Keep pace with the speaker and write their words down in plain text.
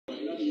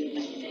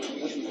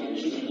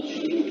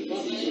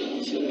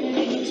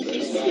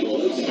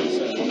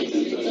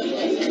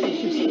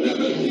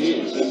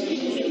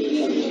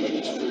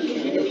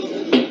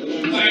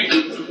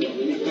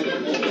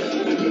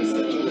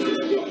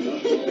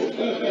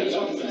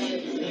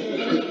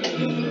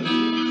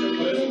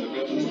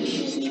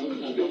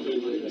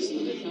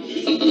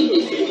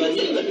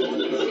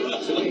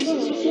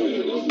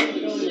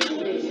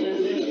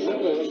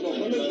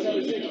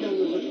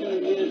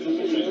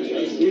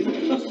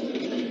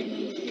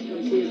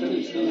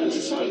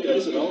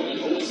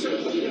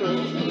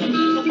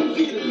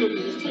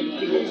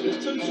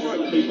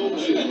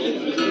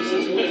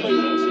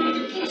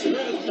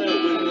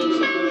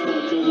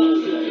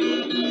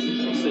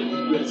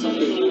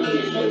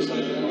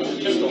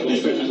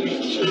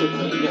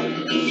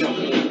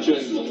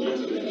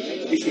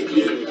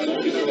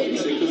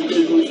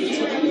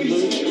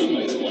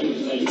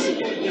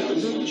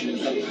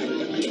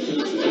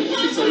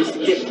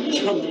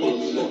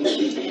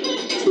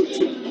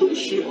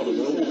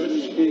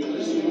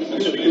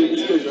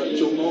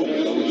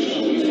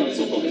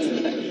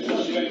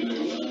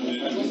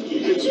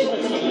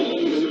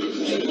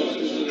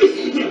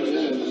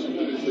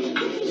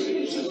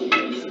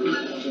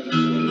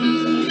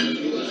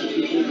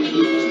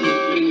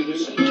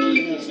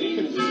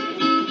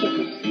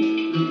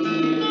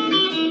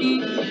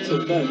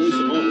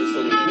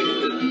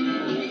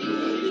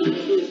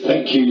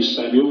Thank you,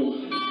 Samuel.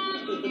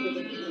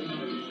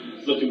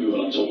 Look at me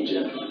when I talk to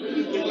you.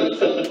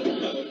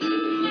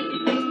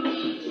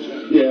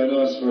 Yeah,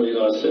 nice, very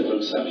nice set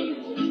from Sammy.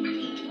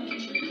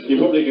 You're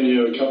probably going to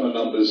hear a couple of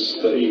numbers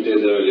that he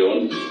did earlier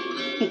on.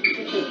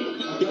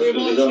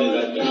 He's only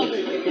that good.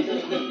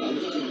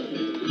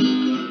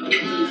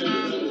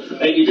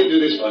 Hey, you did do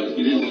this one.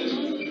 You did do this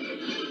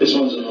one. This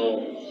one's an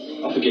old.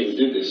 I forget who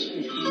did this.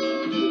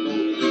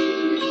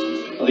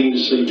 I think he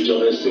was asleep with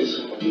John Estes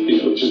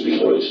just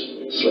before he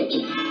slept,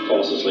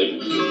 fast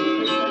asleep.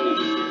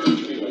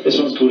 This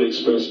one's called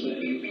Express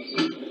Me.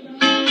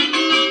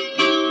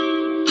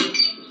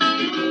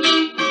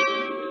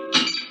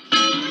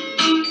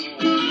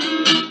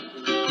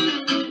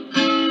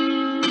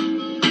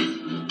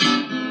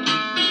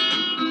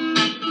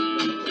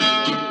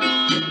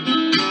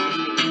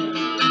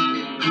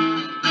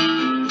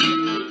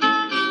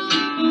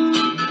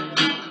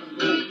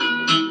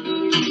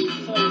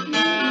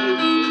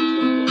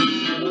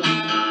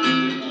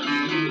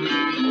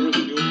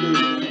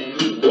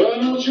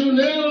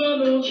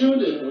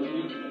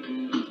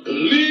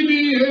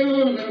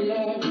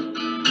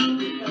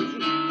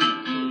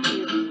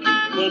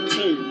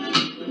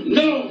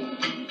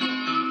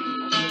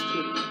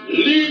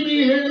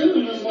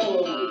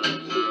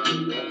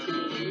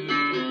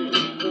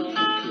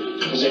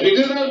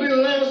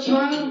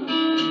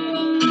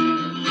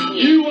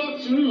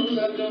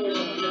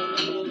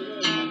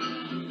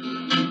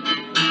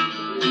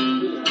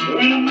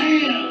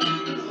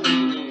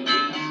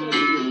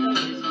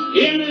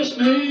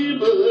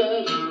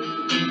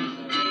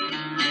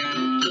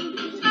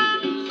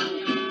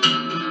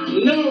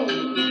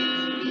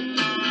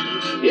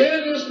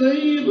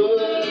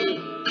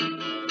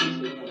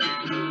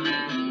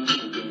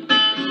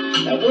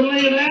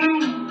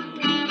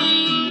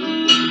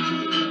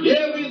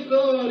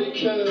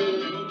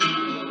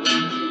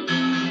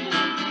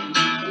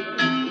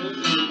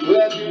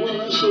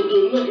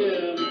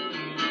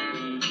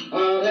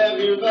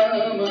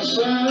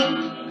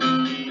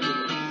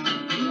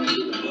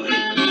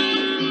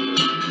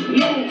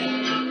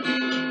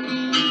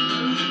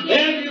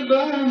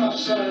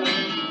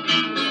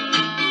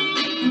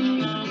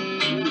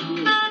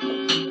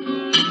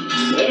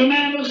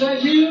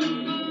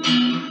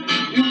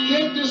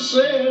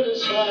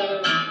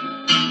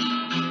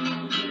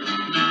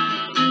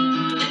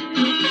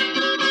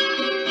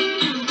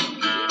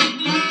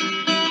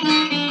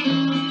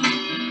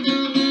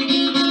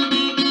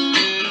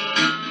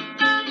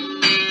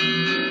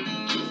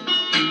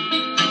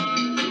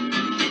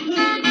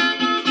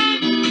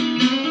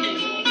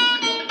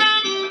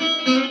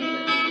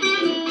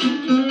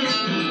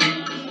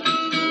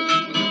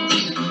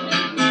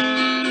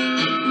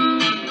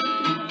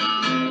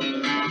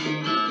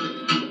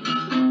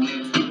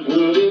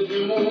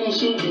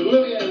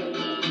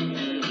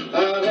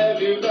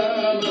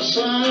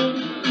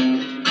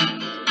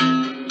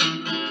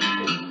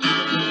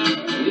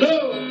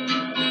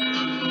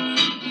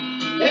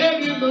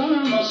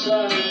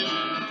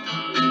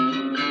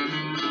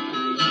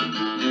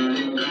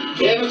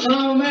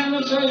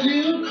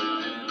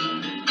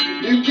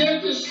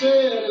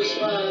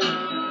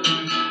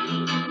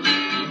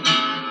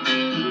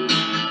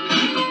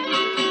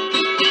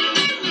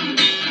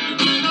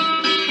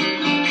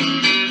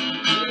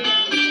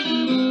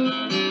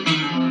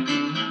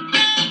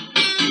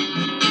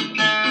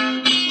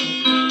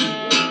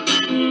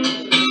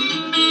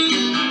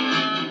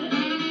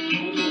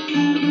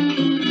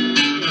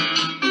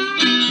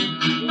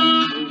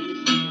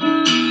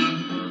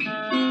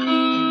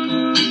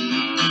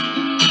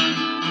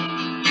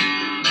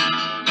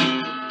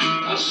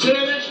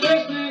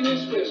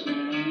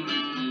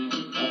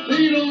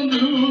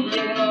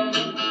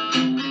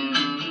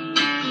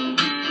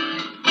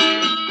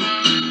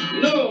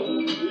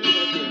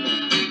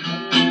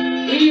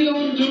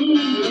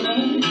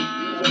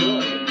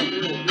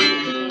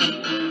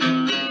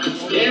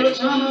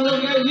 every time I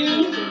look at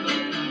you,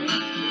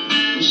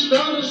 I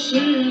start to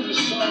sing a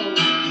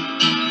song.